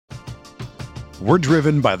We're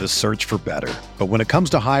driven by the search for better. But when it comes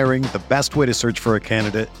to hiring, the best way to search for a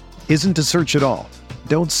candidate isn't to search at all.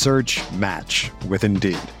 Don't search, match with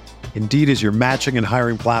Indeed. Indeed is your matching and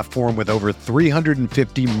hiring platform with over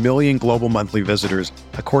 350 million global monthly visitors,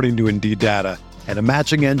 according to Indeed data, and a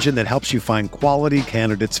matching engine that helps you find quality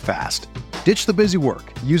candidates fast. Ditch the busy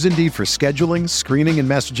work. Use Indeed for scheduling, screening, and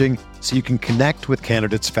messaging so you can connect with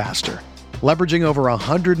candidates faster. Leveraging over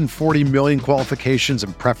 140 million qualifications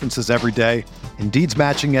and preferences every day, Indeed's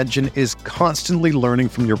matching engine is constantly learning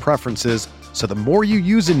from your preferences, so the more you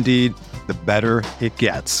use Indeed, the better it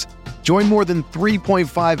gets. Join more than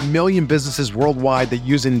 3.5 million businesses worldwide that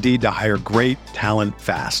use Indeed to hire great talent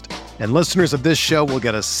fast. And listeners of this show will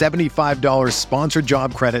get a $75 sponsored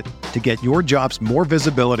job credit to get your jobs more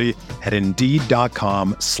visibility at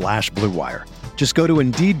Indeed.com/Blue Wire. Just go to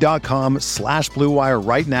Indeed.com/Blue Wire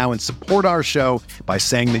right now and support our show by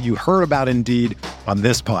saying that you heard about Indeed on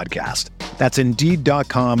this podcast. That's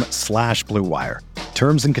Indeed.com/Blue Wire.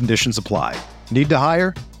 Terms and conditions apply. Need to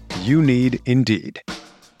hire? You need Indeed.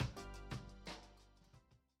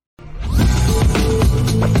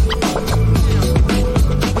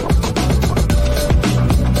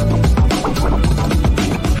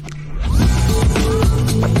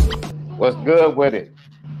 What's good with it?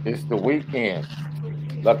 It's the weekend.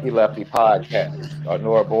 Lucky Lefty podcast. Our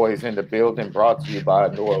Notre boys in the building, brought to you by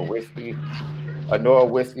Notre Whiskey.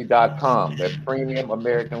 NoraWhiskey.com. That premium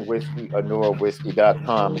American whiskey,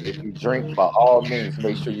 NoraWhiskey.com. And if you drink, by all means,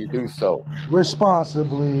 make sure you do so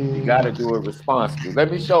responsibly. You got to do it responsibly. Let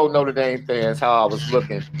me show Notre Dame fans how I was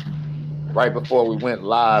looking right before we went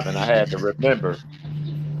live, and I had to remember,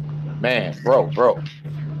 man, bro.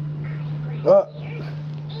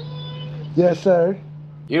 Yes, sir.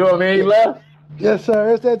 You know what I mean, Left? Yes,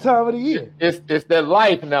 sir. It's that time of the year. It's that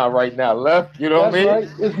life now, right now, Left. You know what I mean? Right.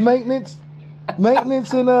 It's maintenance,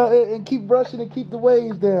 and keep brushing and keep the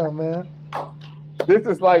waves down, man. This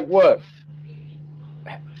is like what?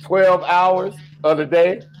 12 hours of the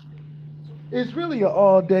day. It's really an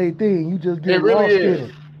all-day thing. You just get really lost is. in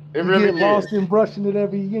it. It really get lost is. in brushing it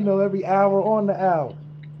every hour on the hour.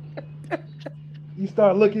 You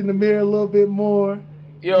start looking in the mirror a little bit more.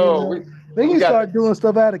 Then you start doing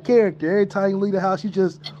stuff out of character. Every time you leave the house, you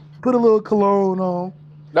just put a little cologne on.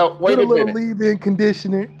 No, wait a minute. Put a little leave-in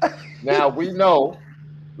conditioner. Now, we know,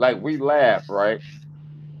 like, we laugh, right?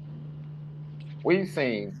 We've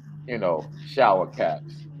seen, shower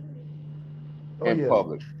caps in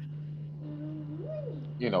public.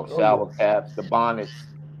 Shower caps, the bonnets,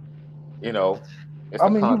 it's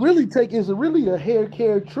really a hair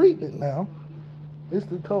care treatment now. It's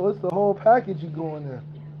the whole package you go in there.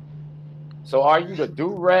 So are you the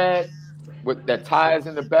do-rag with that ties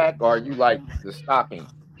in the back, or are you like the stocking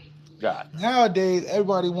guy? Nowadays,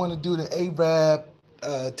 everybody want to do the Arab,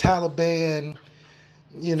 Taliban,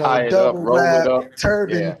 double wrap,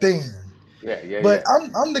 turban thing. But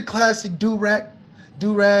I'm the classic do-rag,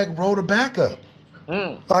 roll the back up,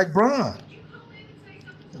 like Bron.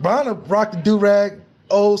 Bron rock the do-rag,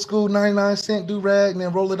 old school 99-cent do-rag, and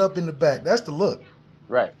then roll it up in the back. That's the look.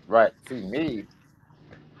 Right. See, me,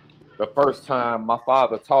 the first time my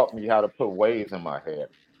father taught me how to put waves in my hair.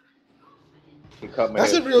 He cut my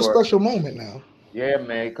That's hair a real short. special moment now. Yeah,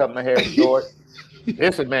 man. He cut my hair short.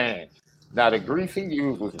 Listen, man. Now, the grease he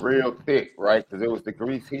used was real thick, right? Because it was the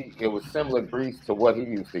grease it was similar grease to what he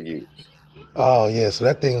used to use. Oh, yeah. So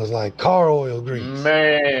that thing was like car oil grease.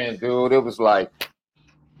 Man, dude, it was like,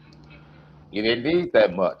 you didn't need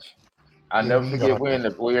that much. I never forget, we're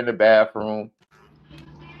in the bathroom.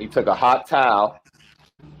 He took a hot towel,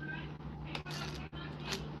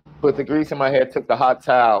 put the grease in my hair, took the hot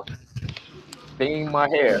towel, steamed my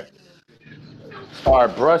hair,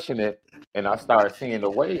 started brushing it, and I started seeing the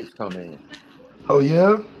waves come in. Oh,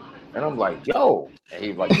 yeah? And I'm like, yo. And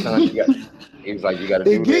he's like, son, you got to do this.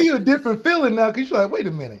 They give you a different feeling now because you're like, wait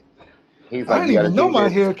a minute. He's like, I didn't even know my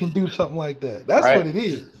hair can do something like that. That's right. What it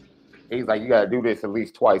is. He's like, you got to do this at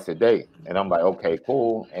least twice a day. And I'm like, okay,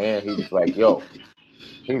 cool. And he was like, yo.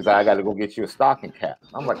 He's like, I got to go get you a stocking cap.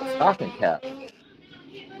 I'm like, a stocking cap?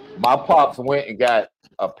 My pops went and got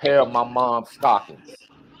a pair of my mom's stockings.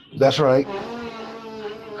 That's right.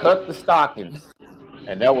 Cut the stockings.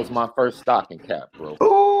 And that was my first stocking cap, bro.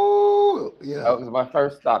 Oh, yeah. That was my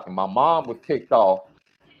first stocking. My mom was kicked off,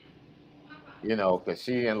 because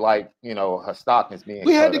she didn't like, her stockings being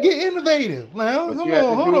We had to up. get innovative. Now,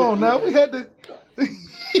 hold on. Now we had to.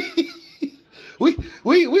 we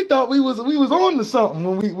thought we was on to something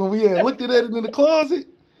when we had looked at it in the closet.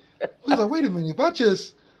 We was like, wait a minute, if I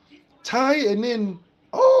just tie it and then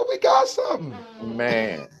we got something.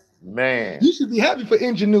 Man. You should be happy for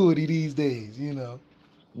ingenuity these days,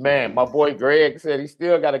 Man, my boy Greg said he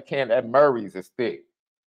still got a can at Murray's a stick.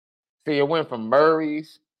 See, it went from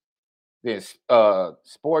Murray's, then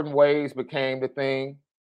Sporting Ways became the thing,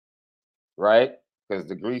 right? Because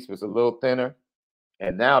the grease was a little thinner.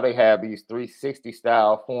 And now they have these 360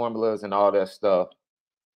 style formulas and all that stuff.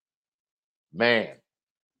 Man,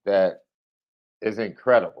 that is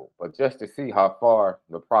incredible. But just to see how far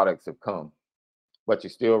the products have come, but you're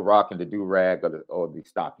still rocking the do-rag or the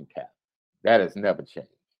stocking cap. That has never changed.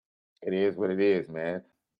 It is what it is, man.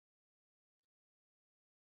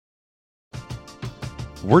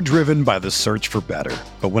 We're driven by the search for better.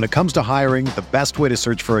 But when it comes to hiring, the best way to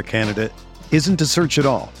search for a candidate isn't to search at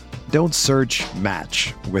all. Don't search,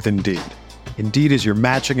 match with Indeed. Indeed is your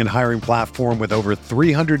matching and hiring platform with over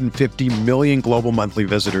 350 million global monthly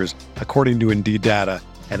visitors, according to Indeed data,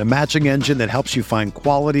 and a matching engine that helps you find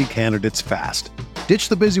quality candidates fast. Ditch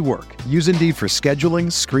the busy work. Use Indeed for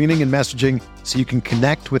scheduling, screening, and messaging so you can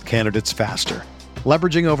connect with candidates faster.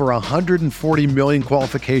 Leveraging over 140 million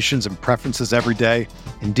qualifications and preferences every day,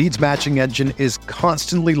 Indeed's matching engine is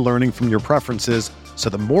constantly learning from your preferences, so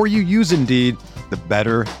the more you use Indeed, the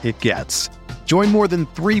better it gets. Join more than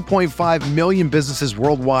 3.5 million businesses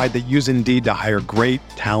worldwide that use Indeed to hire great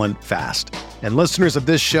talent fast. And listeners of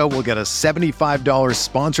this show will get a $75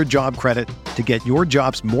 sponsored job credit to get your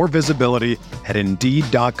jobs more visibility at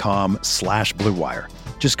Indeed.com/Blue Wire.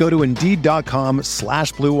 Just go to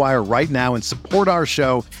Indeed.com/Blue Wire right now and support our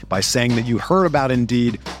show by saying that you heard about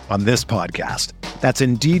Indeed on this podcast. That's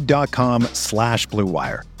Indeed.com/Blue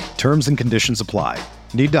Wire. Terms and conditions apply.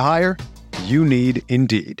 Need to hire? You need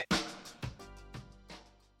Indeed.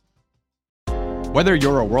 Whether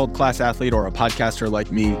you're a world-class athlete or a podcaster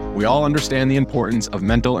like me, we all understand the importance of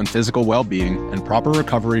mental and physical well-being and proper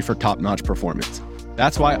recovery for top-notch performance.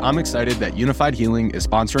 That's why I'm excited that Unified Healing is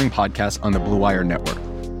sponsoring podcasts on the Blue Wire Network.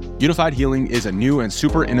 Unified Healing is a new and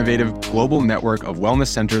super innovative global network of wellness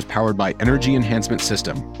centers powered by Energy Enhancement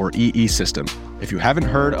System, or EE System. If you haven't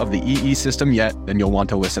heard of the EE System yet, then you'll want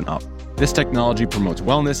to listen up. This technology promotes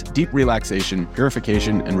wellness, deep relaxation,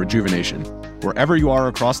 purification, and rejuvenation. Wherever you are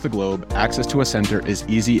across the globe, access to a center is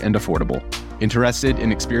easy and affordable. Interested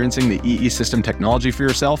in experiencing the EE System technology for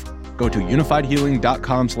yourself? Go to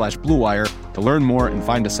unifiedhealing.com/Blue Wire to learn more and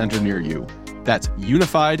find a center near you. That's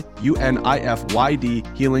unified, UNIFYD,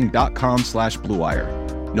 healing.com/Blue Wire.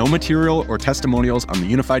 No material or testimonials on the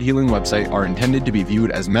Unified Healing website are intended to be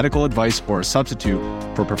viewed as medical advice or a substitute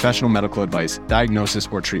for professional medical advice, diagnosis,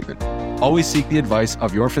 or treatment. Always seek the advice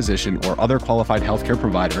of your physician or other qualified healthcare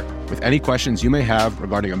provider with any questions you may have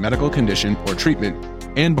regarding a medical condition or treatment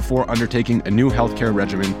and before undertaking a new healthcare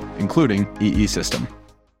regimen, including EE System.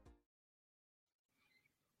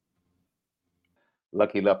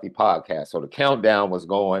 Lucky Lefty podcast. So the countdown was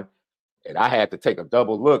going, and I had to take a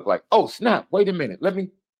double look like, oh, snap, wait a minute. Let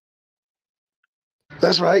me.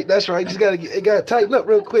 That's right. Just it got to tighten up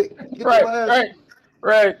real quick. Right.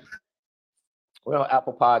 Well,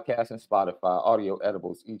 Apple Podcasts and Spotify, audio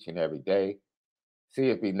edibles each and every day.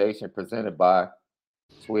 CFB Nation presented by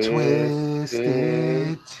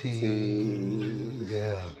Twisted Tea.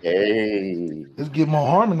 Yeah. Hey. Let's get more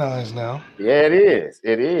harmonized now. Yeah, it is.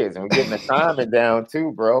 And we're getting the timing down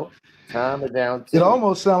too, bro. It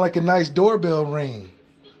almost sounds like a nice doorbell ring.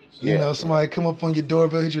 You know, somebody come up on your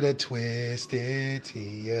doorbell, hit you that Twisted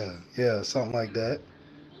Tea. Yeah, something like that.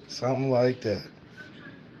 It's a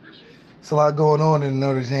lot going on in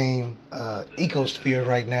Notre Dame ecosphere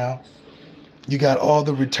right now. You got all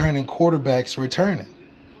the returning quarterbacks returning.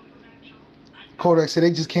 Quarterbacks said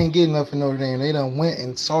they just can't get enough in Notre Dame. They done went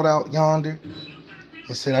and sought out yonder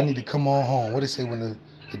and said, I need to come on home. What they say, when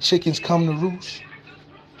the chickens come to roost?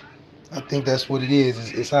 I think that's what it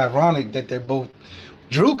is. It's ironic that they're both.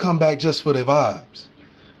 Drew come back just for the vibes.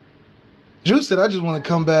 Drew said, I just want to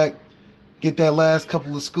come back, get that last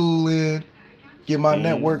couple of school in, get my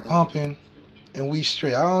network pumping, and we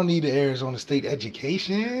straight. I don't need the Arizona State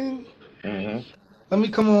education. Let me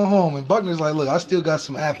come on home. And Buckner's like, look, I still got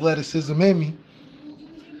some athleticism in me.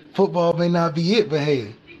 Football may not be it, but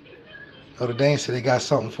hey, Notre Dame said they got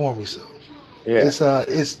something for me. So it's I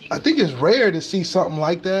think it's rare to see something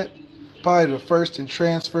like that. Probably the first in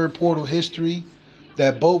transfer portal history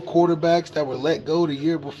that both quarterbacks that were let go the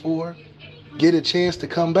year before get a chance to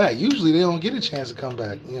come back. Usually they don't get a chance to come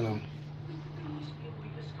back, you know.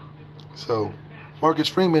 So Marcus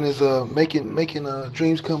Freeman is making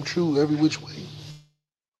dreams come true every which way.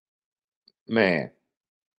 Man,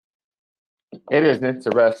 it is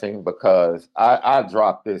interesting because I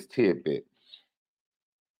dropped this tidbit.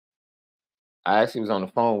 I actually was on the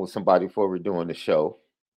phone with somebody before we were doing the show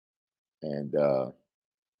and got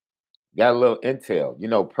a little intel. You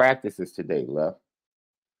know, practices today, Left.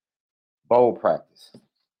 bowl practice.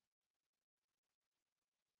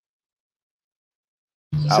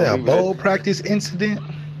 You said a bowl practice incident?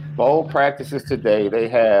 Bowl practices today. They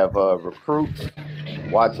have recruits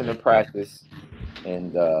watching the practice,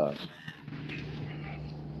 and and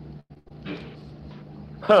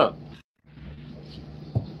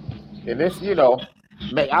this,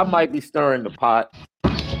 I might be stirring the pot,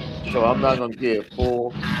 so I'm not gonna give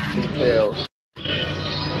full details.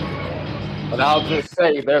 But I'll just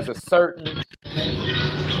say there's a certain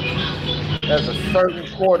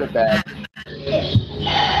quarterback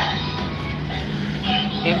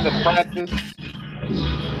in the practice.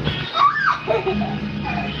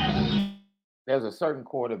 There's a certain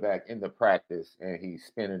quarterback in the practice, and he's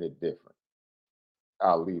spinning it different.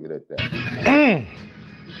 I'll leave it at that.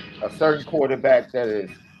 A certain quarterback that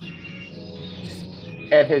is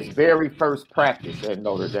at his very first practice at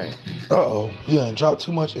Notre Dame. You done dropped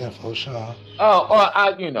too much info, Sean. I'm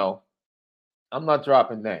not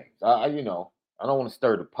dropping names. I don't want to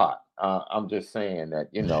stir the pot. I'm just saying that,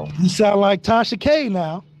 You sound like Tasha K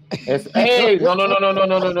now. Hey, no.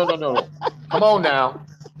 Come on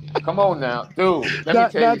now, dude. Let me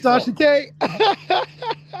tell you something. Tasha K.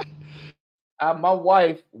 My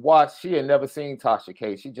wife watched. She had never seen Tasha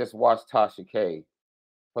K. She just watched Tasha K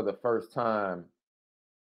for the first time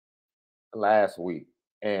last week,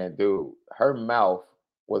 and dude, her mouth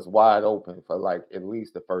was wide open for like at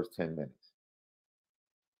least the first 10 minutes.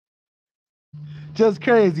 Just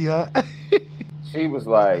crazy, huh? She was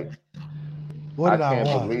like, I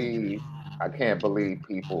can't believe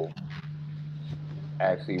people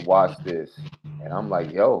actually watch this. And I'm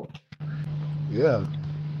like, yo. Yeah.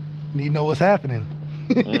 Need to know what's happening.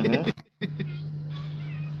 Mm-hmm.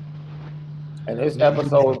 And this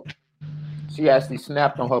episode, she actually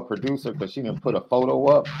snapped on her producer because she didn't put a photo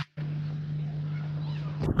up.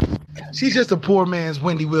 She's just a poor man's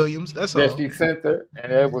Wendy Williams. That's all. She sent her,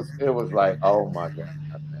 and it was like, oh my God,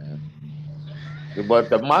 man.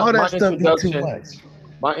 But my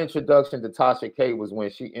introduction to Tasha K was when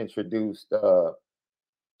she introduced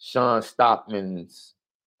Sean Stockman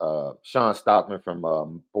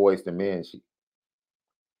from Boys to Men.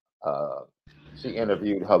 She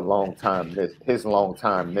interviewed his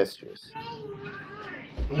longtime mistress.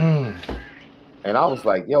 And I was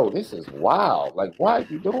like, yo, this is wild. Like, why are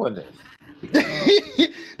you doing this?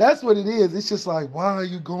 That's what it is. It's just like, why are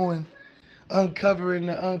you going uncovering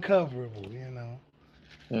the uncoverable,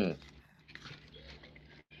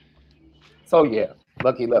 So, yeah,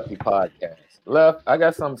 Lucky Lefty podcast. Left, I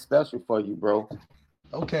got something special for you, bro.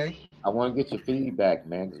 Okay. I want to get your feedback,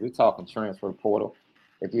 man, because we're talking transfer portal.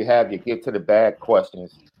 If you have your get to the bag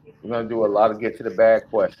questions, we're going to do a lot of get to the bag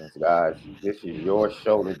questions, guys. This is your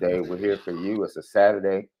show today. We're here for you. It's a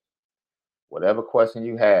Saturday. Whatever question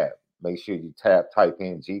you have, make sure you type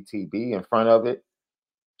in GTB in front of it,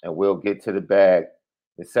 and we'll get to the bag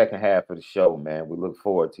the second half of the show, man. We look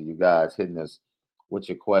forward to you guys hitting us with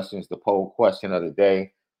your questions. The poll question of the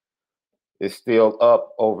day is still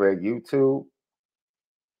up over at YouTube.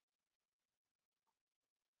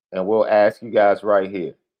 And we'll ask you guys right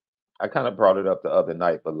here. I kind of brought it up the other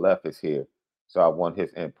night, but Left is here, so I want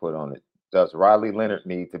his input on it. Does Riley Leonard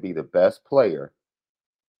need to be the best player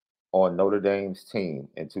on Notre Dame's team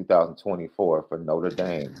in 2024 for Notre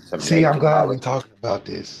Dame? I'm glad we talked about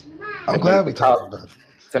this. I'm glad we talked about it.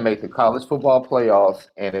 To make the college football playoffs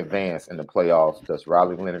and advance in the playoffs, does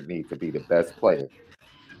Riley Leonard need to be the best player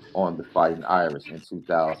on the Fighting Irish in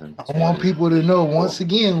 2024? I want people to know, once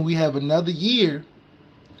again, we have another year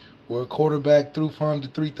where a quarterback threw for under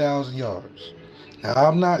 3,000 yards. Now,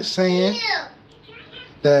 I'm not saying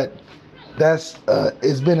that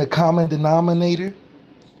it's been a common denominator,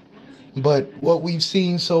 but what we've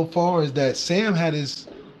seen so far is that Sam had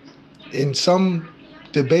in some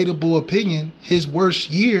debatable opinion, his worst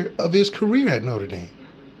year of his career at Notre Dame.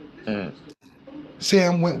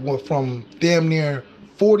 Sam went from damn near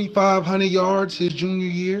 4,500 yards his junior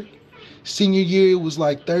year. Senior year, it was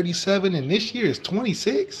like 37, and this year is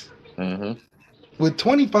 26. With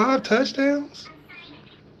 25 touchdowns.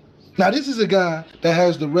 Now, this is a guy that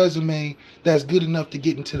has the resume that's good enough to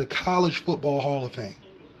get into the College Football Hall of Fame.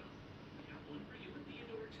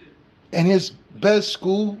 And his best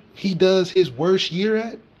school, he does his worst year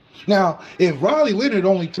at. Now, if Riley Leonard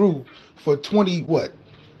only threw for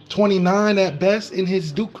 29 at best in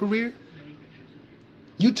his Duke career,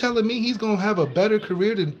 you telling me he's going to have a better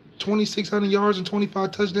career than 2,600 yards and 25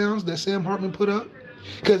 touchdowns that Sam Hartman put up?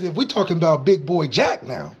 Because if we're talking about Big Boy Jack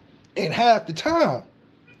now, in half the time,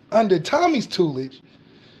 under Tommy's tutelage,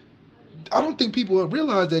 I don't think people have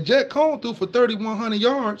realized that Jack Cohn threw for 3,100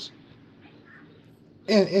 yards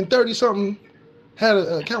and 30-something had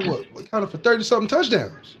accounted for 30-something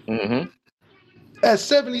touchdowns. Mm-hmm. At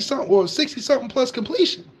 70-something or 60-something plus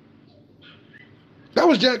completion. That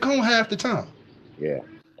was Jack Cohn half the time. Yeah.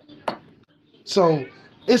 So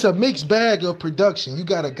it's a mixed bag of production. You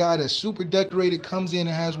got a guy that's super decorated, comes in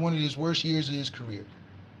and has one of his worst years of his career.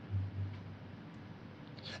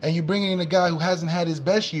 And you bring in a guy who hasn't had his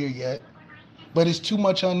best year yet, but it's too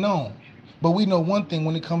much unknown. But we know one thing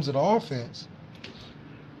when it comes to the offense.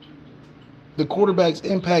 The quarterback's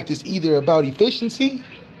impact is either about efficiency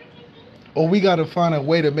or we got to find a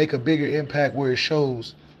way to make a bigger impact where it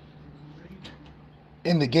shows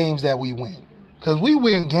in the games that we win. Because we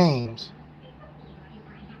win games,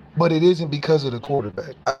 but it isn't because of the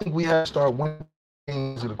quarterback. I think we have to start winning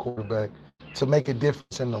games of the quarterback to make a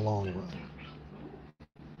difference in the long run.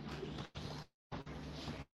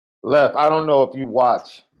 Left, I don't know if you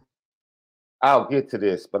watch. I'll get to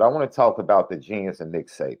this, but I want to talk about the genius of Nick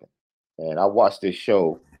Saban. And I watched this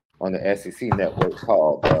show on the SEC network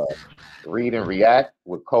called Read and React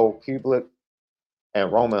with Cole Kubelik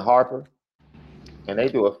and Roman Harper. And they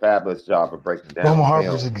do a fabulous job of breaking down Roman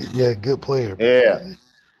Harper's a good player. Yeah,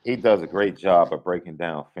 he does a great job of breaking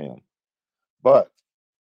down film. But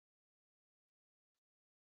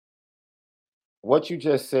what you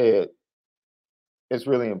just said is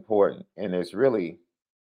really important. And it's really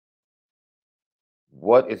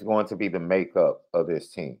what is going to be the makeup of this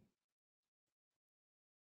team.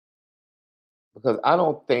 Because I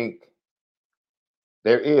don't think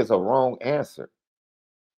there is a wrong answer.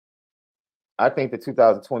 I think the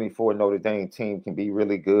 2024 Notre Dame team can be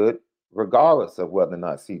really good, regardless of whether or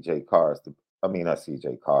not not CJ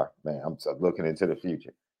Carr, man, I'm looking into the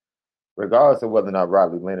future. Regardless of whether or not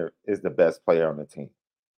Riley Leonard is the best player on the team.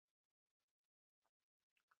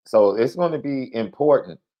 So it's going to be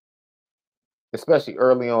important, especially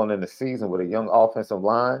early on in the season with a young offensive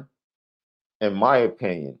line, in my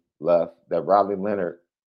opinion, Left, that Riley Leonard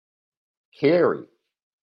carry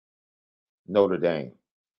Notre Dame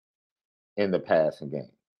in the passing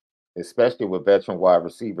game, especially with veteran wide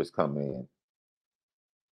receivers coming in,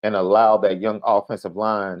 and allow that young offensive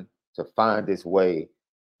line to find its way,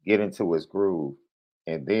 get into its groove,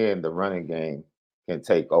 and then the running game can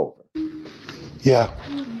take over. Yeah.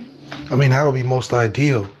 I mean, that would be most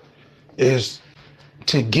ideal, is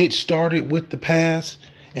to get started with the pass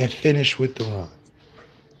and finish with the run.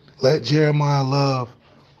 Let Jeremiah Love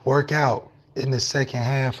work out in the second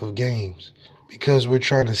half of games because we're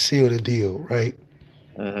trying to seal the deal, right?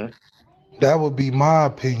 Mm-hmm. That would be my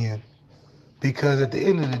opinion, because at the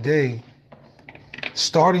end of the day,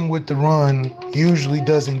 starting with the run usually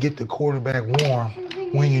doesn't get the quarterback warm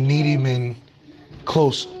when you need him in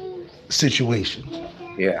close situations.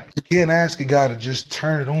 Yeah. You can't ask a guy to just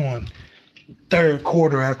turn it on third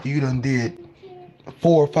quarter after you done did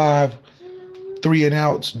 4 or 5 3 and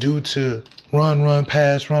outs due to run,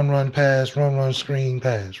 pass, run, screen,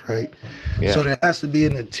 pass, right? Yeah. So there has to be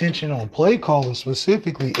an attention on play calling,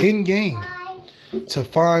 specifically in game, to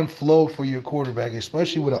find flow for your quarterback,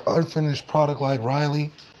 especially with an unfinished product like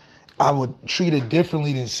Riley. I would treat it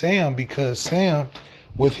differently than Sam, because Sam,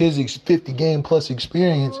 with his 50 game plus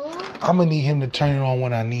experience, I'm going to need him to turn it on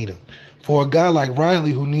when I need him. For a guy like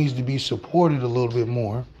Riley, who needs to be supported a little bit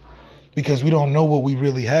more, because we don't know what we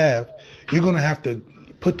really have, you're going to have to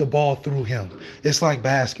put the ball through him. It's like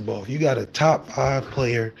basketball. If you got a top 5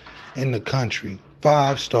 player in the country,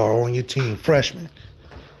 5-star on your team, freshman,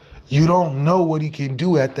 you don't know what he can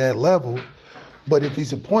do at that level, but if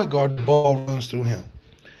he's a point guard, the ball runs through him.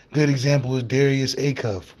 Good example is Darius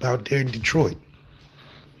Acuff out there in Detroit,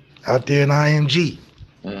 out there in IMG.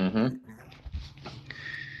 Mm-hmm.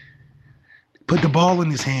 Put the ball in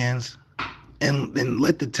his hands and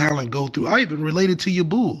let the talent go through. I even related to your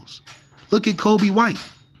Bulls. Look at Kobe White.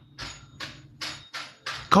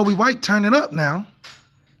 Kobe White turning up now.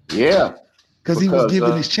 Yeah. Because he was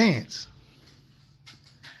given his chance.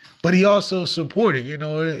 But he also supported,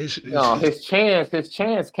 his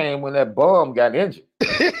chance came when that bum got injured.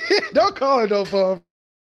 Don't call it no bum.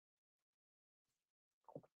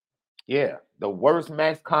 Yeah, the worst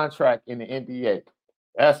max contract in the NBA.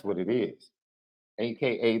 That's what it is.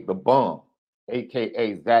 AKA the bum.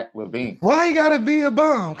 AKA Zach LaVine. Why he gotta be a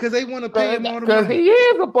bum? Because they want to pay him all the money. Because he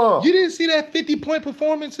is a bum. You didn't see that 50-point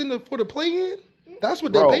performance for the play-in? That's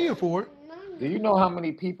what they're paying for. Do you know how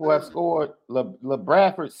many people have scored?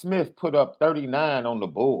 LeBradford Smith put up 39 on the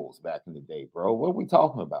Bulls back in the day, bro. What are we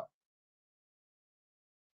talking about?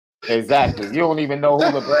 Exactly. You don't even know who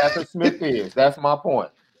LeBradford Smith is. That's my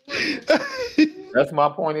point. That's my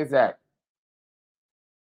point exactly.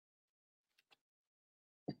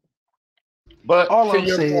 But all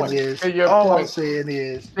I'm saying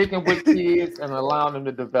is sticking with kids and allowing them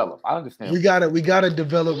to develop. I understand. We gotta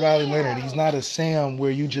develop Riley Leonard. He's not a Sam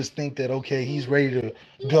where you just think that okay, he's ready to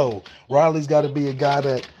go. Riley's got to be a guy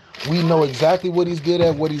that we know exactly what he's good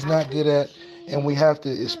at, what he's not good at, and we have to,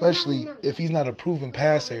 especially if he's not a proven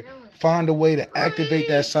passer, find a way to activate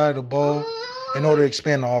that side of the ball in order to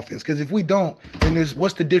expand the offense. Because if we don't, then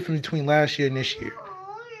what's the difference between last year and this year?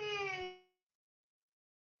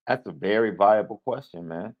 That's a very viable question,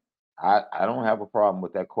 man. I don't have a problem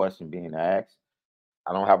with that question being asked.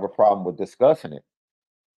 I don't have a problem with discussing it.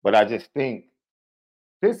 But I just think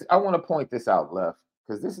I want to point this out, Left,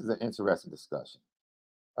 because this is an interesting discussion.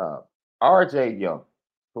 RJ Young,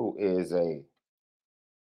 who is a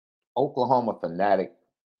Oklahoma fanatic,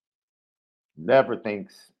 never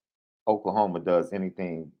thinks Oklahoma does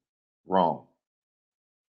anything wrong.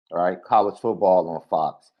 All right, college football on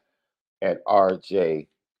Fox at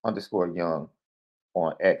RJ_Young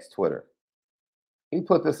on X Twitter. He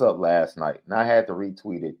put this up last night, and I had to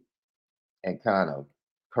retweet it and kind of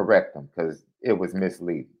correct him because it was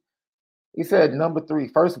misleading. He said number 3,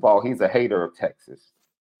 first of all, he's a hater of Texas.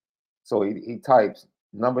 So he types,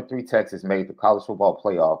 number 3 Texas made the college football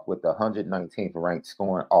playoff with the 119th ranked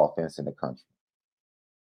scoring offense in the country.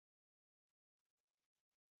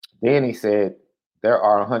 Then he said, there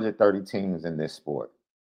are 130 teams in this sport.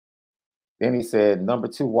 Then he said, number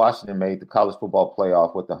 2 Washington made the college football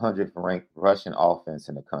playoff with the 100th ranked rushing offense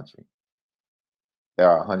in the country. There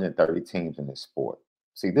are 130 teams in this sport.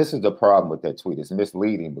 See, this is the problem with that tweet. It's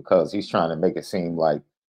misleading because he's trying to make it seem like,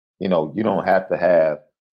 you don't have to have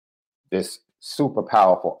this super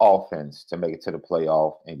powerful offense to make it to the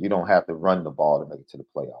playoff, and you don't have to run the ball to make it to the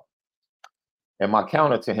playoff. And my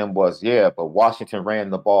counter to him was, yeah, but Washington ran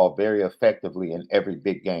the ball very effectively in every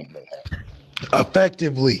big game they had.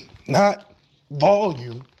 Effectively, not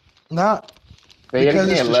volume, not because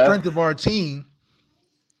it's the strength of our team.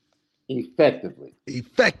 Effectively.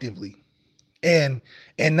 And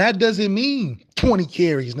that doesn't mean 20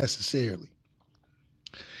 carries necessarily.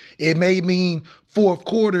 It may mean fourth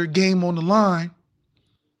quarter, game on the line,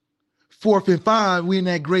 4th and 5, we in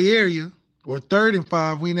that gray area, or 3rd and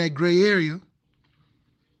 5, we in that gray area.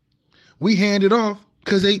 We hand it off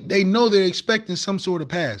because they know they're expecting some sort of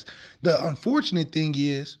pass. The unfortunate thing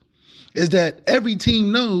is that every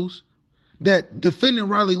team knows that defending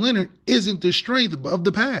Riley Leonard isn't the strength of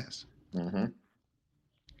the pass. Mm-hmm.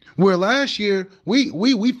 Where last year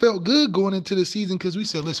we felt good going into the season because we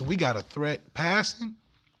said, listen, we got a threat passing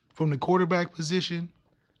from the quarterback position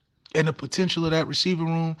and the potential of that receiver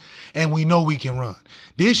room, and we know we can run.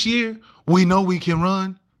 This year, we know we can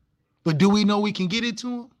run, but do we know we can get it to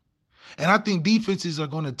them? And I think defenses are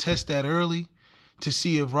going to test that early to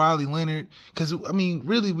see if Riley Leonard, because,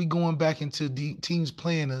 really we going back into teams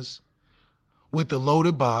playing us with the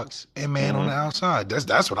loaded box and man on the outside.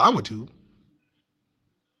 That's what I would do.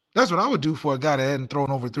 That's what I would do for a guy that hadn't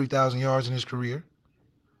thrown over 3,000 yards in his career.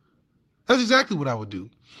 That's exactly what I would do.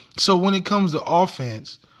 So when it comes to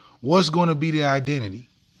offense, what's going to be the identity?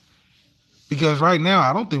 Because right now,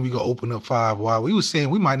 I don't think we can open up 5 wide. We were saying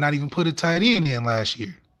we might not even put a tight end in last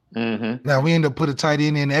year. Mm-hmm. Now, we end up putting a tight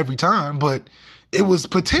end in every time, but it was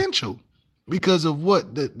potential because of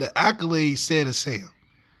what the accolades said of Sam.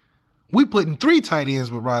 We putting 3 tight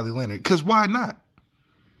ends with Riley Leonard because why not?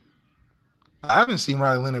 I haven't seen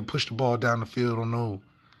Riley Leonard push the ball down the field on no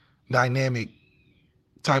dynamic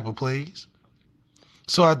type of plays.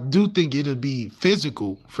 So I do think it'll be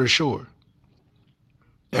physical for sure.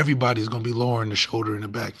 Everybody's going to be lowering the shoulder in the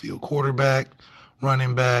backfield. Quarterback,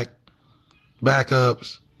 running back,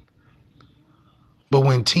 backups. But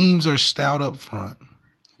when teams are stout up front,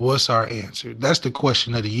 what's our answer? That's the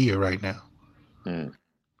question of the year right now. Mm.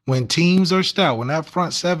 When teams are stout, when that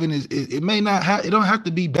front seven it may not have, it don't have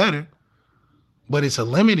to be better, but it's a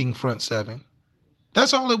limiting front seven.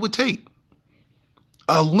 That's all it would take.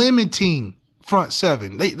 A limiting front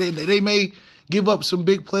seven. They may give up some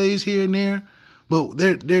big plays here and there, but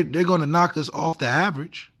they're going to knock us off the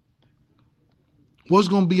average. What's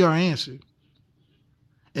going to be our answer?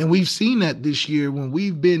 And we've seen that this year when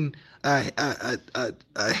we've been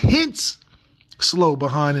a hint slow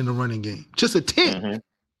behind in the running game. Just a tick,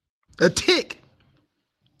 a tick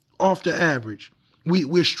off the average.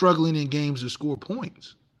 We're struggling in games to score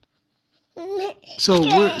points. So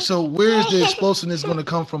where's the explosiveness going to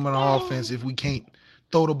come from in our offense if we can't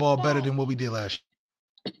throw the ball better than what we did last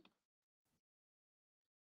year?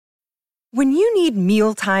 When you need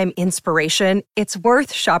mealtime inspiration, it's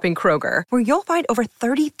worth shopping Kroger, where you'll find over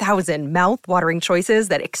 30,000 mouth-watering choices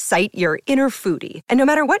that excite your inner foodie. And no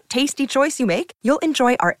matter what tasty choice you make, you'll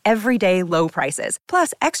enjoy our everyday low prices,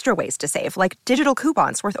 plus extra ways to save, like digital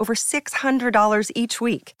coupons worth over $600 each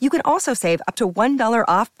week. You can also save up to $1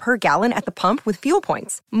 off per gallon at the pump with fuel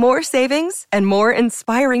points. More savings and more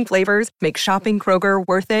inspiring flavors make shopping Kroger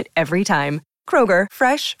worth it every time. Kroger,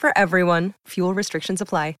 fresh for everyone. Fuel restrictions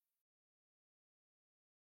apply.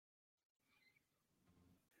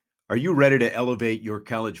 Are you ready to elevate your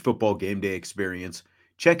college football game day experience?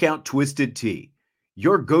 Check out Twisted Tea,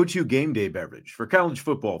 your go-to game day beverage for college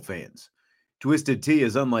football fans. Twisted Tea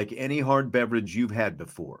is unlike any hard beverage you've had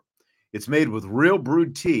before. It's made with real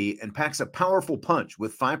brewed tea and packs a powerful punch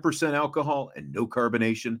with 5% alcohol and no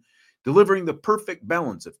carbonation, delivering the perfect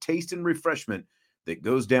balance of taste and refreshment that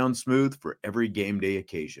goes down smooth for every game day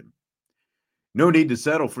occasion. No need to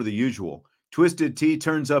settle for the usual. Twisted Tea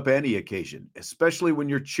turns up any occasion, especially when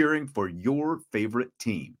you're cheering for your favorite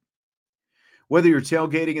team. Whether you're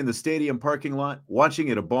tailgating in the stadium parking lot, watching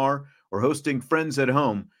at a bar, or hosting friends at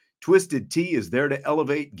home, Twisted Tea is there to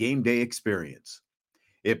elevate game day experience.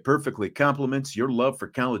 It perfectly complements your love for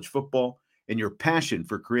college football and your passion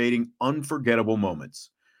for creating unforgettable moments.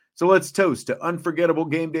 So let's toast to unforgettable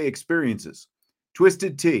game day experiences.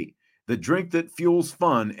 Twisted Tea, the drink that fuels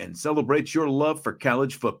fun and celebrates your love for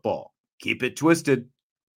college football. Keep it twisted.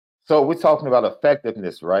 So we're talking about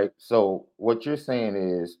effectiveness, right? So what you're saying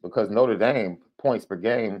is, because Notre Dame points per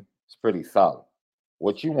game is pretty solid,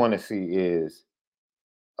 what you want to see is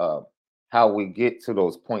how we get to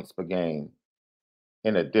those points per game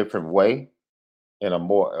in a different way, in a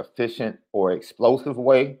more efficient or explosive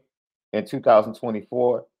way in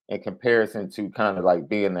 2024 in comparison to kind of like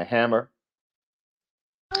being the hammer.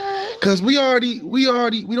 Because we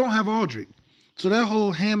don't have Aldridge. So that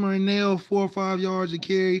whole hammer and nail 4 or 5 yards to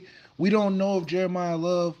carry, we don't know if Jeremiah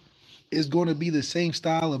Love is going to be the same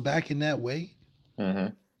style of back in that way. Mm-hmm.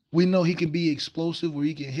 We know he can be explosive where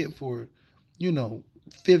he can hit for,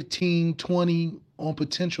 15, 20 on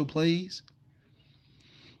potential plays.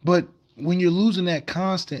 But when you're losing that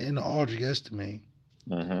constant in the Aldridge estimate,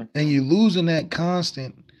 mm-hmm. and you're losing that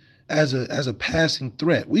constant as a passing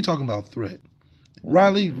threat, we talking about threat.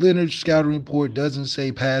 Riley Leonard's scouting report doesn't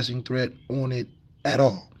say passing threat on it at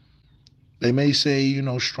all. They may say,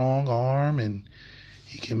 strong arm and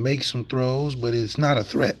he can make some throws, but it's not a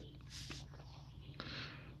threat.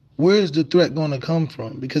 Where is the threat going to come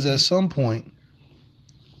from? Because at some point,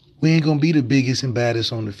 we ain't going to be the biggest and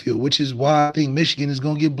baddest on the field, which is why I think Michigan is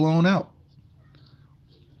going to get blown out.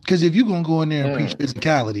 Because if you're going to go in there and preach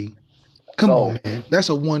physicality, come on, man. That's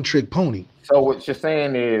a one-trick pony. So what you're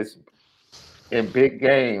saying is, in big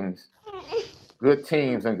games, good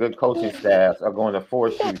teams and good coaching staffs are going to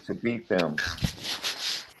force you to beat them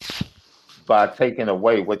by taking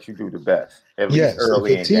away what you do the best. At least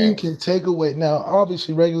early in games. If a team can take away, now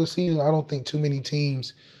obviously regular season, I don't think too many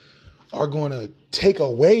teams are going to take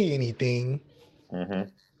away anything. Mm-hmm.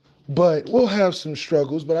 But we'll have some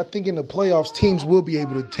struggles. But I think in the playoffs, teams will be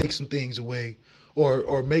able to take some things away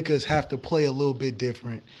or make us have to play a little bit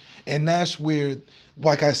different. And that's where,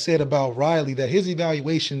 like I said about Riley, that his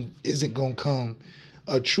evaluation isn't going to come,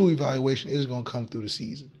 a true evaluation is going to come through the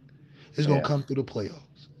season. It's going to come through the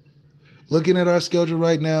playoffs. Looking at our schedule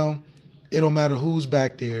right now, it don't matter who's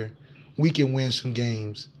back there. We can win some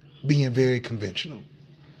games being very conventional.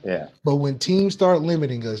 Yeah. But when teams start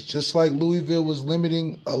limiting us, just like Louisville was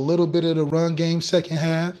limiting a little bit of the run game second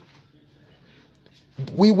half,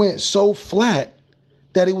 we went so flat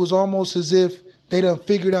that it was almost as if they done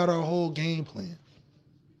figured out our whole game plan.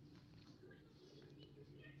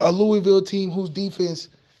 A Louisville team whose defense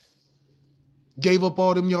gave up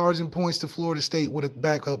all them yards and points to Florida State with a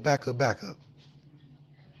backup.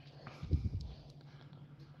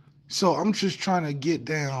 So I'm just trying to get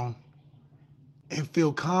down and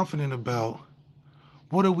feel confident about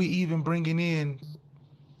what are we even bringing in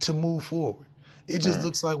to move forward. It just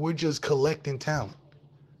looks like we're just collecting talent.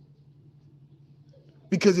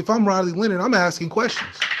 Because if I'm Riley Leonard, I'm asking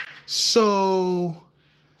questions. So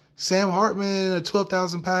Sam Hartman, a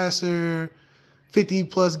 12,000 passer,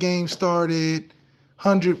 50-plus games started,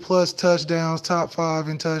 100-plus touchdowns, top 5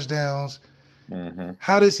 in touchdowns. Mm-hmm.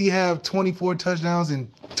 How does he have 24 touchdowns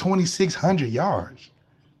and 2,600 yards?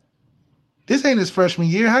 This ain't his freshman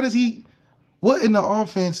year. What in the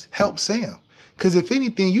offense helped Sam? Because if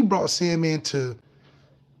anything, you brought Sam in to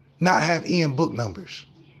not have Ian Book numbers.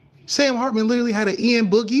 Sam Hartman literally had an Ian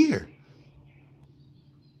Book year.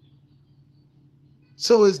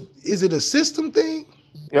 So is it a system thing?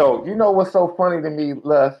 Yo, you know what's so funny to me,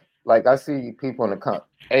 Les? Like I see people in the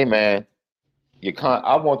hey man,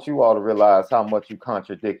 I want you all to realize how much you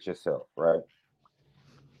contradict yourself, right?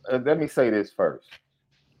 Let me say this first.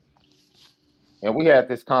 And we had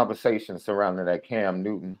this conversation surrounding that Cam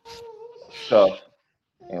Newton stuff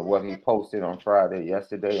and what he posted on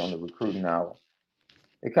yesterday on the Recruiting Hour.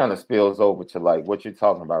 It kind of spills over to like what you're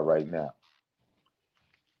talking about right now.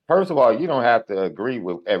 First of all, you don't have to agree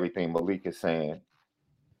with everything Malik is saying.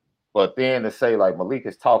 But then to say like Malik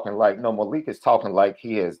is talking like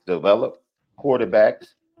he has developed quarterbacks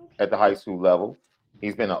at the high school level.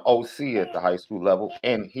 He's been an OC at the high school level,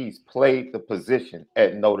 and he's played the position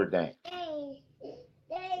at Notre Dame.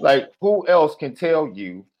 Like, who else can tell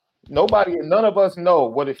you? None of us know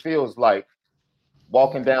what it feels like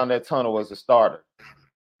walking down that tunnel as a starter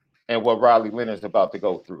and what Riley Leonard's about to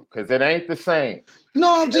go through, because it ain't the same.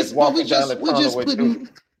 No, we're just putting.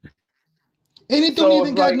 And it don't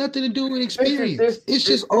even got nothing to do with experience.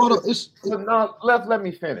 Let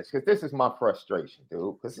me finish, because this is my frustration,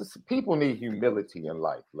 dude. Because people need humility in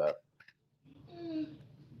life, Left.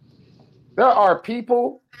 There are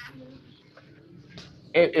people,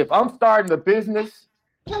 and if I'm starting a business,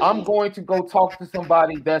 I'm going to go talk to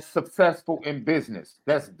somebody that's successful in business,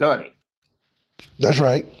 that's done it. That's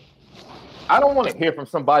right. I don't want to hear from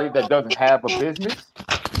somebody that doesn't have a business.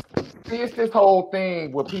 See, it's this whole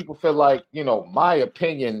thing where people feel like, my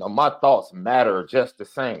opinion or my thoughts matter just the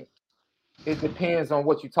same. It depends on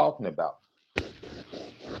what you're talking about.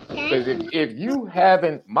 Because if you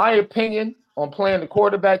haven't, my opinion on playing the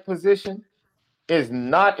quarterback position is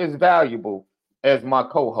not as valuable as my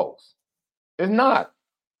co-host. It's not.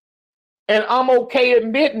 And I'm okay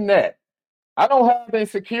admitting that. I don't have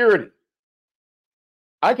insecurity.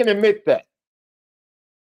 I can admit that.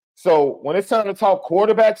 So when it's time to talk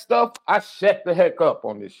quarterback stuff, I shut the heck up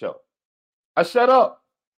on this show. I shut up.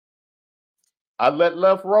 I let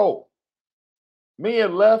Left roll. Me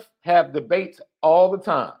and Left have debates all the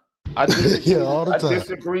time. I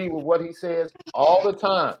disagree with what he says all the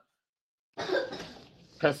time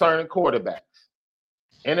concerning quarterbacks.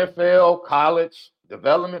 NFL, college,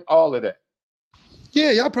 development, all of that.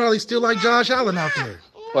 Yeah, y'all probably still like Josh Allen out there.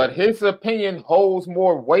 But his opinion holds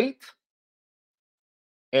more weight.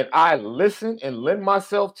 And I listen and lend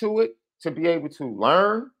myself to it to be able to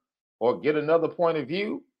learn or get another point of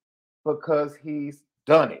view because he's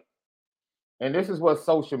done it. And this is what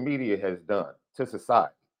social media has done to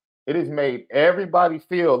society. It has made everybody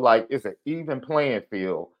feel like it's an even playing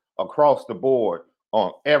field across the board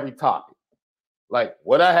on every topic. Like,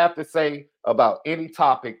 what I have to say about any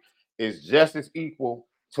topic is just as equal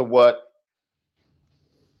to what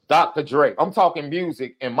Dr. Dre. I'm talking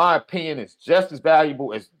music, and my opinion is just as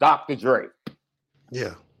valuable as Dr. Dre.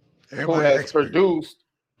 Yeah. Who has produced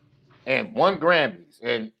and won Grammys.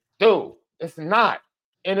 And dude, it's not.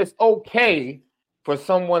 And it's okay for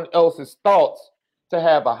someone else's thoughts to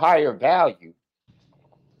have a higher value.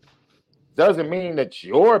 Doesn't mean that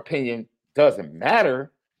your opinion doesn't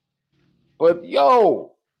matter. But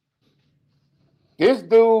this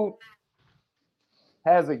dude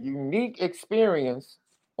has a unique experience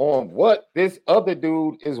on what this other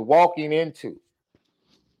dude is walking into,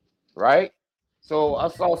 right? So I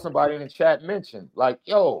saw somebody in the chat mention, like,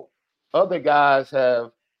 other guys have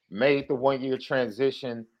made the 1-year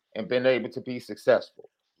transition and been able to be successful,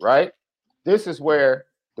 right? This is where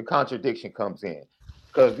the contradiction comes in,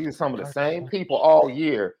 because these are some of the same people all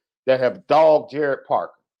year that have dogged Jared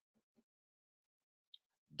Parker.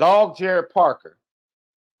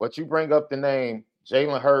 But you bring up the name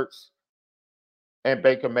Jalen Hurts and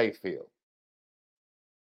Baker Mayfield.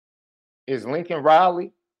 Is Lincoln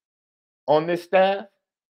Riley on this staff?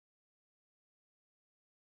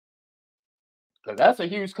 Because that's a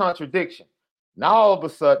huge contradiction. Now all of a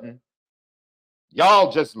sudden,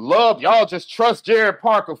 y'all just trust Jared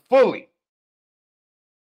Parker fully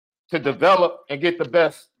to develop and get the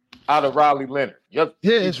best out of Riley Leonard.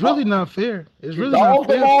 It's really not fair. It's really not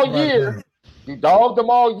fair. You dogged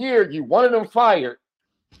them all year. You wanted them fired.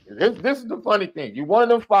 This is the funny thing. You wanted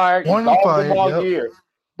them fired. You dogged them all year.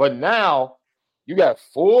 But now you got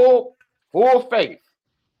full faith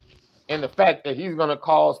in the fact that he's going to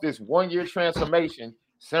cause this 1-year transformation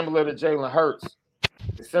similar to Jalen Hurts,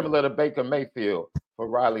 similar to Baker Mayfield for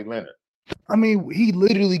Riley Leonard. I mean, he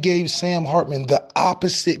literally gave Sam Hartman the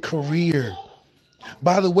opposite career.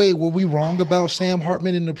 By the way, were we wrong about Sam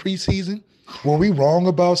Hartman in the preseason? Were we wrong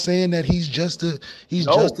about saying that he's just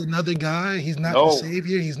another guy? He's not the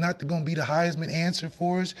savior. He's not going to be the Heisman answer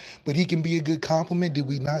for us, but he can be a good compliment. Did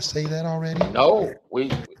we not say that already? No,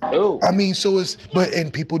 we do. I mean,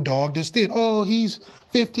 and people dogged us then. Oh, he's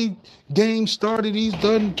 50 games started. He's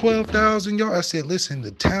done 12,000 yards. I said, listen,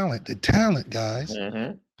 the talent, guys.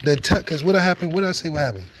 Mm-hmm. Because what happened? What did I say? What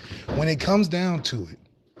happened? When it comes down to it,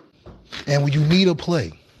 and when you need a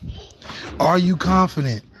play, are you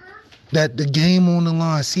confident that the game on the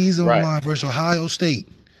line, season on the line versus Ohio State,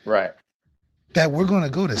 right, that we're going to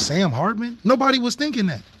go to Sam Hartman? Nobody was thinking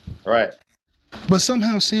that. Right. But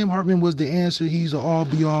somehow Sam Hartman was the answer. He's an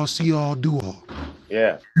all-be-all, see-all, do-all.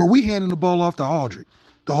 Yeah. But we handed the ball off to Aldridge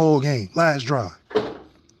the whole game, last drive.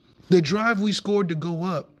 The drive we scored to go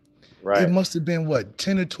up, it must have been,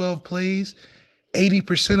 10 or 12 plays?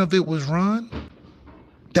 80% of it was run?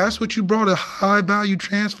 That's what you brought a high-value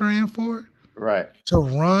transfer in for? Right. To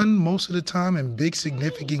run most of the time in big,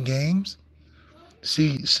 significant games?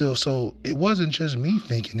 See, so it wasn't just me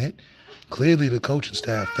thinking it. Clearly, the coaching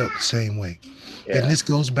staff felt the same way. Yeah. And this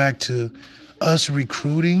goes back to us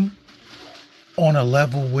recruiting on a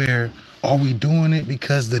level where are we doing it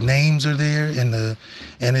because the names are there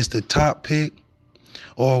and it's the top pick,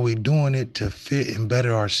 or are we doing it to fit and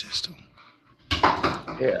better our system?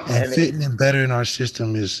 Yeah. And fitting and bettering our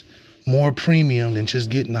system is more premium than just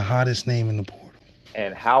getting the hottest name in the portal.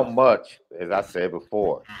 And how much, as I said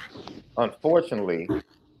before, unfortunately,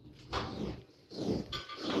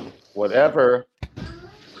 whatever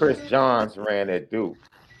Chris Johns ran at Duke,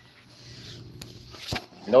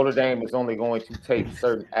 Notre Dame is only going to take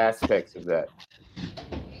certain aspects of that.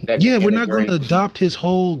 Yeah, we're not going to adopt his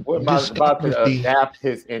whole. We're about to adapt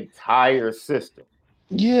his entire system.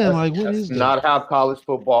 Yeah, what is that? That's not how college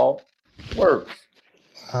football works.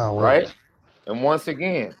 Right? And once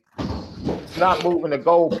again, it's not moving the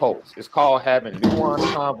goalposts. It's called having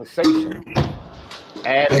nuanced conversation.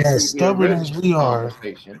 And as stubborn as we are,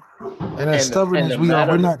 we're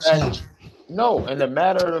not changing. No, and the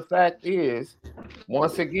matter of the fact is,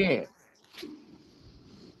 once again,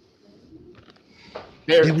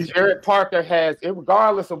 Jared Parker has,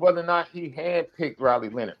 regardless of whether or not he handpicked Riley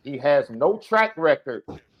Leonard, he has no track record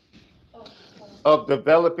of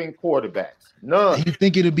developing quarterbacks. None. You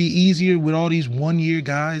think it'll be easier with all these one-year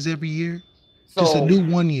guys every year? So, just a new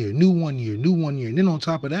one year. And then on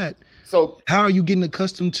top of that, how are you getting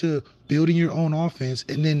accustomed to building your own offense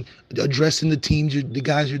and then addressing the teams, the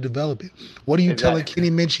guys you're developing? What are you telling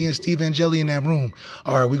Kenny Minchie and Steve Angeli in that room?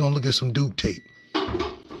 All right, we're going to look at some Duke tape.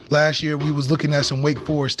 Last year, we was looking at some Wake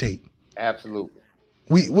Forest tape. Absolutely.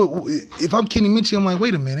 If I'm Kenny Minchie, I'm like,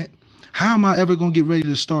 wait a minute. How am I ever going to get ready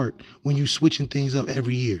to start when you switching things up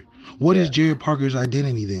every year? What is Jared Parker's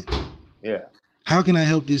identity then? Yeah. How can I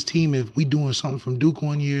help this team if we doing something from Duke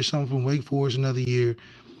one year, something from Wake Forest another year?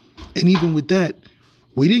 And even with that,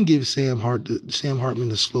 we didn't give Sam Hartman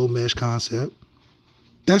the slow mesh concept.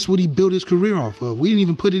 That's what he built his career off of. We didn't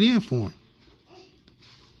even put it in for him.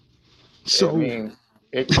 So I mean,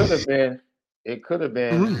 it could have been.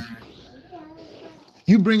 Mm-hmm.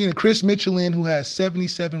 You bring in Chris Mitchell in, who has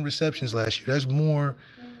 77 receptions last year. That's more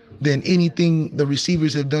than anything the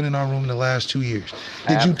receivers have done in our room in the last 2 years.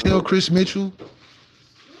 Did you tell Chris Mitchell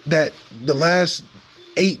that the last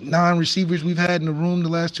 8-9 receivers we've had in the room the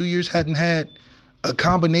last 2 years hadn't had a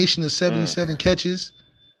combination of 77 catches?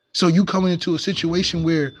 So you coming into a situation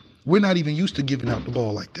where we're not even used to giving out the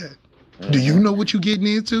ball like that. Do you know what you're getting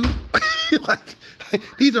into? like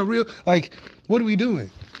these are real. What are we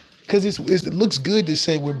doing? Because it looks good to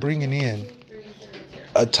say we're bringing in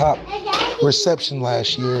a top reception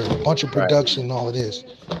last year, a bunch of production, and all of this.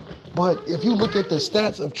 But if you look at the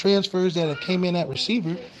stats of transfers that have came in at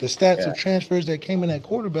receiver, the stats of transfers that came in at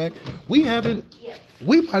quarterback, we would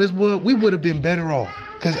have been better off.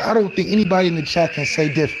 Because I don't think anybody in the chat can say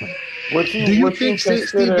different. Do you think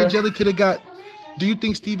Steve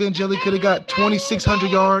Angeli could have got 2,600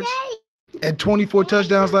 yards and 24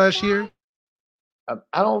 touchdowns last year?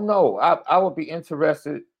 I don't know. I would be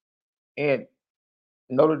interested in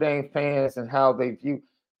Notre Dame fans and how they view.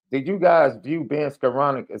 Did you guys view Ben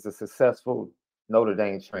Skoranek as a successful Notre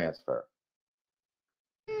Dame transfer?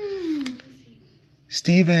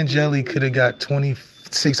 Steve Angeli could have got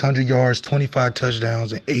 2,600 yards, 25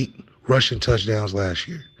 touchdowns, and 8 rushing touchdowns last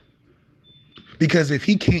year. Because if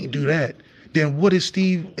he can't do that, then what is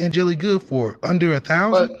Steve Angeli good for? Under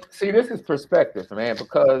 1,000? But see, this is perspective, man,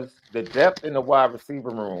 because the depth in the wide receiver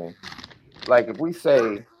room, if we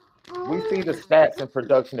say, we see the stats and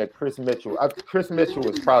production that Chris Mitchell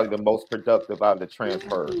is probably the most productive out of the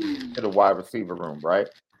transfers to the wide receiver room, right?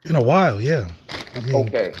 In a while, yeah.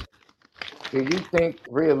 Okay. Do you think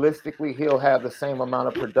realistically he'll have the same amount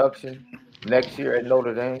of production next year at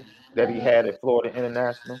Notre Dame that he had at Florida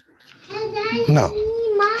International? No.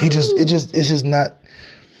 It's just not.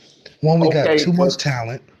 One, we got too much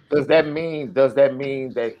talent. Does that mean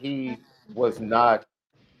that he was not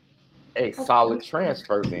a solid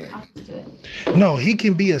transfer then. No, he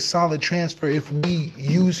can be a solid transfer if we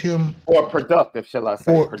use him. Or productive, shall I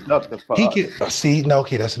say. Productive for us. Can see, no,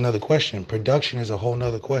 okay, that's another question. Production is a whole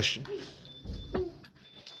nother question.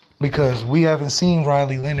 Because we haven't seen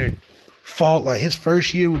Riley Leonard fall. Like his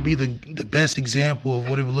first year would be the best example of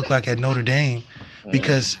what it would look like at Notre Dame,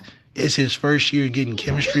 because it's his first year getting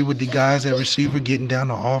chemistry with the guys at receiver, getting down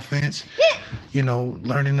to offense,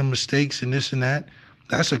 learning the mistakes and this and that.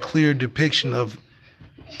 That's a clear depiction of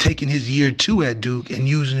taking his year 2 at Duke and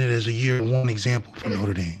using it as a year 1 example for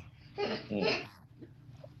Notre Dame.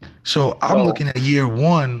 So I'm looking at year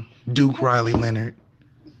 1 Duke Riley Leonard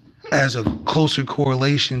as a closer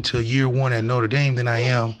correlation to year 1 at Notre Dame than I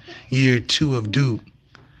am year 2 of Duke.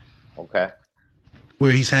 Okay.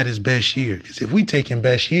 Where he's had his best year. Because if we take him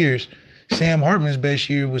best years, Sam Hartman's best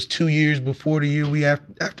year was 2 years before the year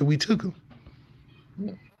after we took him.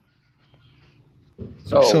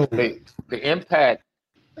 So the impact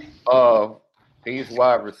of these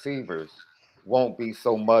wide receivers won't be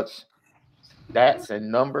so much stats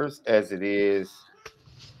and numbers as it is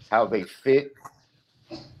how they fit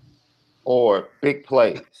or big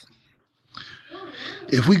plays.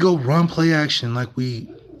 If we go run play action like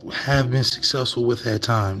we have been successful with at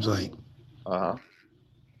times, like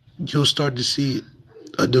you'll start to see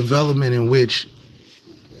a development in which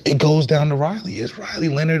it goes down to Riley. Is Riley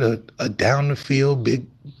Leonard a down the field, big,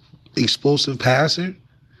 explosive passer?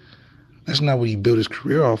 That's not what he built his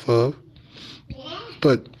career off of.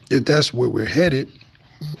 But if that's where we're headed,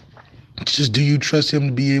 just do you trust him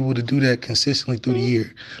to be able to do that consistently through the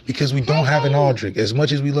year? Because we don't have an Aldrich. As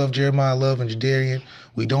much as we love Jeremiah Love and Jadarian,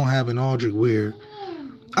 we don't have an Aldrich where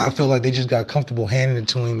I feel like they just got comfortable handing it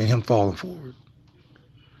to him and him falling forward.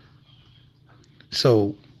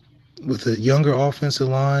 So with a younger offensive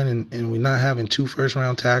line and we're not having 2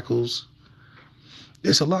 first-round tackles,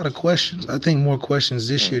 it's a lot of questions. I think more questions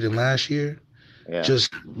this year than last year. Yeah.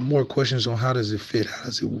 Just more questions on how does it fit? How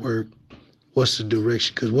does it work? What's the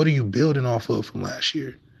direction? Because what are you building off of from last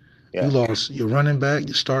year? Yeah. You lost your running back,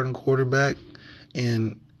 your starting quarterback,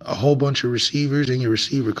 and a whole bunch of receivers and your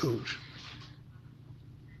receiver coach.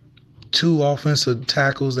 2 offensive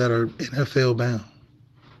tackles that are NFL bound.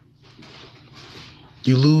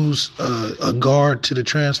 You lose a guard to the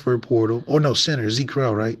transfer portal. Or no, center, Zeke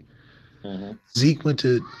Crowell, right? Mm-hmm. Zeke went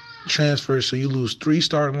to transfer, so you lose 3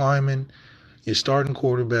 starting linemen, your starting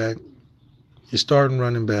quarterback, your starting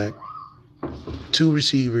running back, 2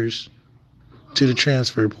 receivers to the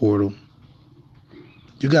transfer portal.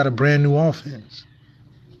 You got a brand new offense.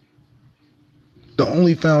 The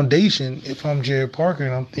only foundation, if I'm Jared Parker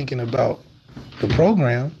and I'm thinking about the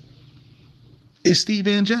program, is Steve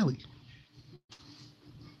Angeli.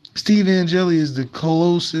 Steve Angeli is the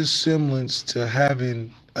closest semblance to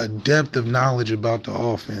having a depth of knowledge about the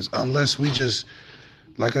offense, unless we just,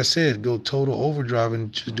 like I said, go total overdrive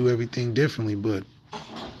and just do everything differently. But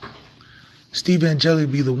Steve Angeli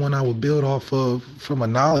would be the one I would build off of from a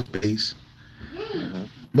knowledge base. Mm-hmm.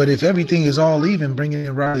 But if everything is all even, bringing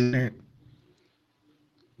in Riley Leonard,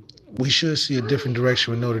 we should see a different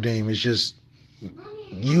direction with Notre Dame. It's just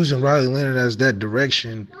using Riley Leonard as that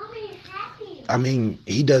direction. I mean,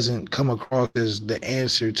 he doesn't come across as the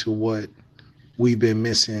answer to what we've been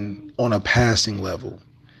missing on a passing level.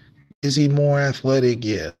 Is he more athletic?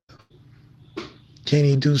 Yeah. Can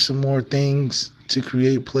he do some more things to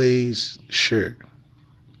create plays? Sure.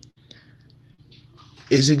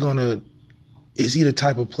 Is he the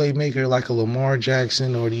type of playmaker like a Lamar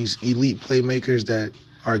Jackson or these elite playmakers that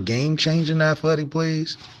are game-changing athletic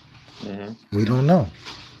plays? Mm-hmm. We don't know.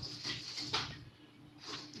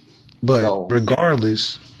 But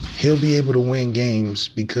regardless, he'll be able to win games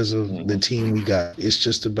because of the team we got. It's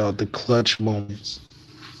just about the clutch moments.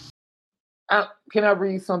 Can I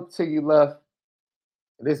read something to you, Left?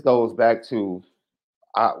 This goes back to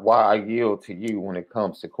why I yield to you when it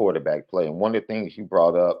comes to quarterback play. And one of the things you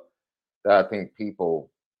brought up that I think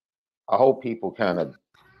I hope people kind of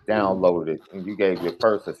downloaded it, and you gave your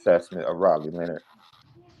first assessment of Riley Leonard.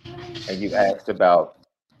 And you asked about,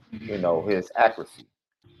 his accuracy.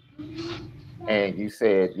 And you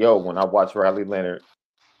said, when I watch Riley Leonard,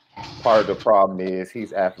 part of the problem is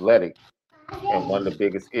he's athletic. And one of the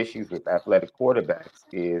biggest issues with athletic quarterbacks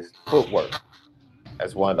is footwork.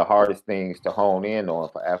 That's one of the hardest things to hone in on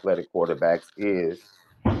for athletic quarterbacks is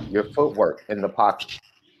your footwork in the pocket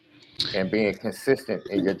and being consistent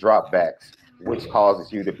in your dropbacks, which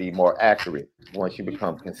causes you to be more accurate once you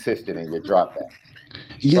become consistent in your dropbacks.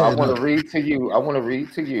 Yeah, so I want to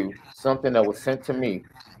read to you something that was sent to me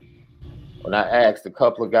when I asked a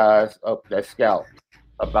couple of guys up that scout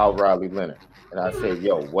about Riley Leonard. And I said,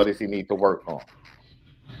 what does he need to work on?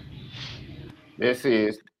 This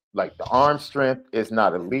is like the arm strength is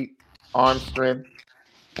not elite arm strength,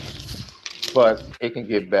 but it can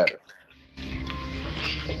get better,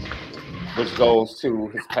 which goes to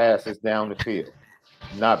his passes down the field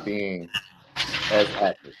not being as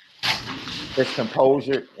accurate. His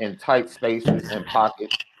composure in tight spaces and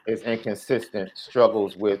pockets is inconsistent,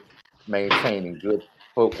 struggles with maintaining good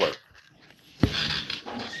footwork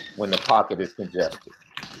when the pocket is congested.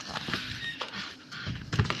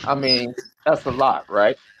 I mean, that's a lot,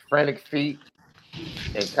 right? Frantic feet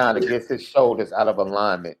and kind of gets his shoulders out of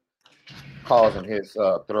alignment, causing his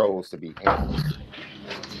throws to be hampered.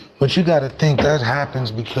 But you got to think that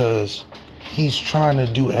happens because he's trying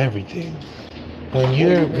to do everything.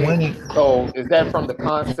 So is that from the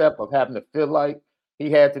concept of having to feel like he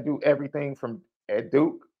had to do everything at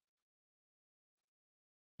Duke?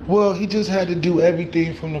 Well, he just had to do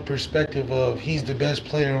everything from the perspective of he's the best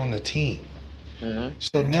player on the team. Mm-hmm.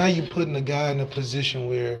 So now you're putting a guy in a position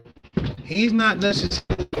where he's not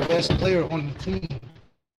necessarily the best player on the team.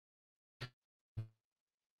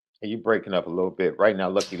 And you breaking up a little bit right now.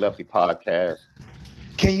 Lucky Lefty podcast.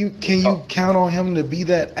 Can you count on him to be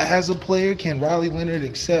that as a player? Can Riley Leonard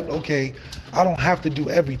accept, okay, I don't have to do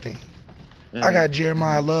everything. Mm-hmm. I got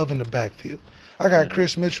Jeremiah Love in the backfield. I got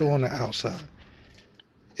Chris Mitchell on the outside.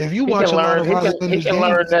 If you watch a lot of Riley Leonard's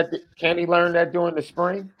games, can he learn that during the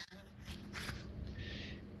spring?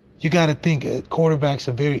 You got to think a quarterback's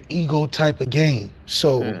a very ego type of game.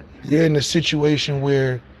 So you're in a situation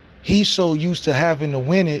where he's so used to having to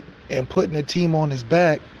win it and putting the team on his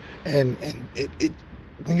back, and it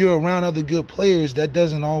when you're around other good players, that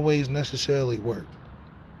doesn't always necessarily work.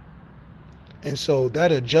 And so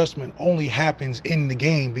that adjustment only happens in the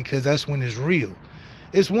game because that's when it's real.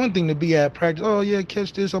 It's one thing to be at practice, oh yeah,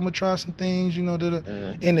 catch this, I'm gonna try some things,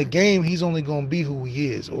 In the game, he's only gonna be who he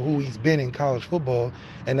is or who he's been in college football,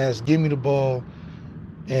 and that's give me the ball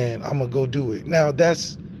and I'm gonna go do it. Now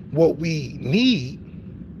that's what we need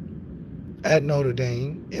at Notre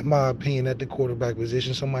Dame, in my opinion, at the quarterback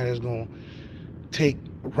position, somebody that's gonna take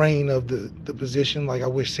reign of the position like I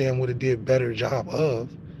wish Sam would have did a better job of.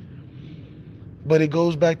 But it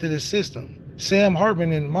goes back to the system. Sam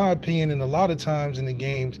Hartman, in my opinion, and a lot of times in the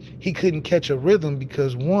games, he couldn't catch a rhythm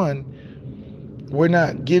because, one, we're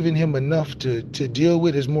not giving him enough to deal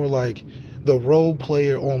with. It's more like the role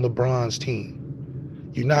player on LeBron's team.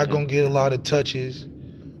 You're not going to get a lot of touches,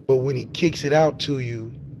 but when he kicks it out to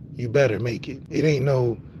you, you better make it. It ain't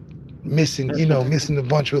no missing the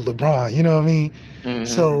bunch with LeBron, you know what I mean? Mm-hmm.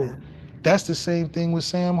 So that's the same thing with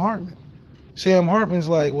Sam Hartman. Sam Hartman's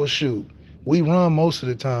like, well, shoot, we run most of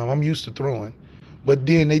the time. I'm used to throwing. But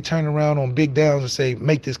then they turn around on big downs and say,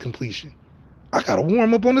 make this completion. I got to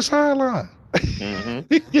warm up on the sideline.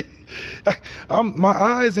 Mm-hmm. My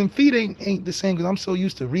eyes and feet ain't the same because I'm so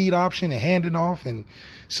used to read option and handing off. And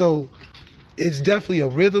so it's definitely a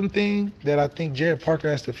rhythm thing that I think Jared Parker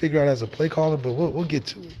has to figure out as a play caller, but we'll get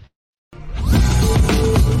to it.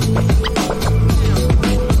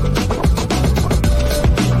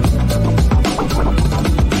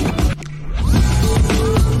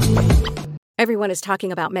 Everyone is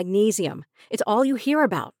talking about magnesium. It's all you hear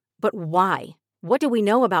about. But why? What do we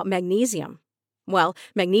know about magnesium? Well,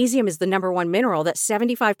 magnesium is the number one mineral that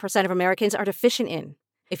 75% of Americans are deficient in.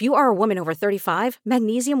 If you are a woman over 35,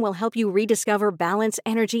 magnesium will help you rediscover balance,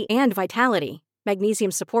 energy, and vitality.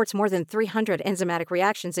 Magnesium supports more than 300 enzymatic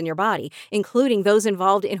reactions in your body, including those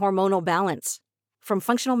involved in hormonal balance. From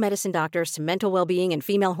functional medicine doctors to mental well-being and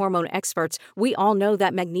female hormone experts, we all know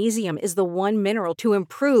that magnesium is the one mineral to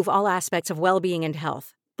improve all aspects of well-being and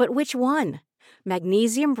health. But which one?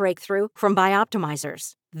 Magnesium Breakthrough from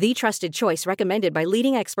Bioptimizers, the trusted choice recommended by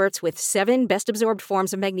leading experts with 7 best-absorbed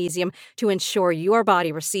forms of magnesium to ensure your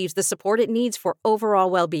body receives the support it needs for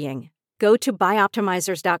overall well-being. Go to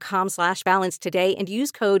bioptimizers.com/balance today and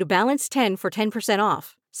use code BALANCE10 for 10%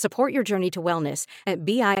 off. Support your journey to wellness at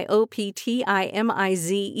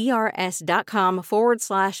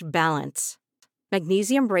bioptimizers.com/balance.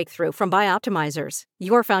 Magnesium Breakthrough from Bioptimizers,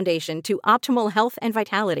 your foundation to optimal health and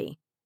vitality.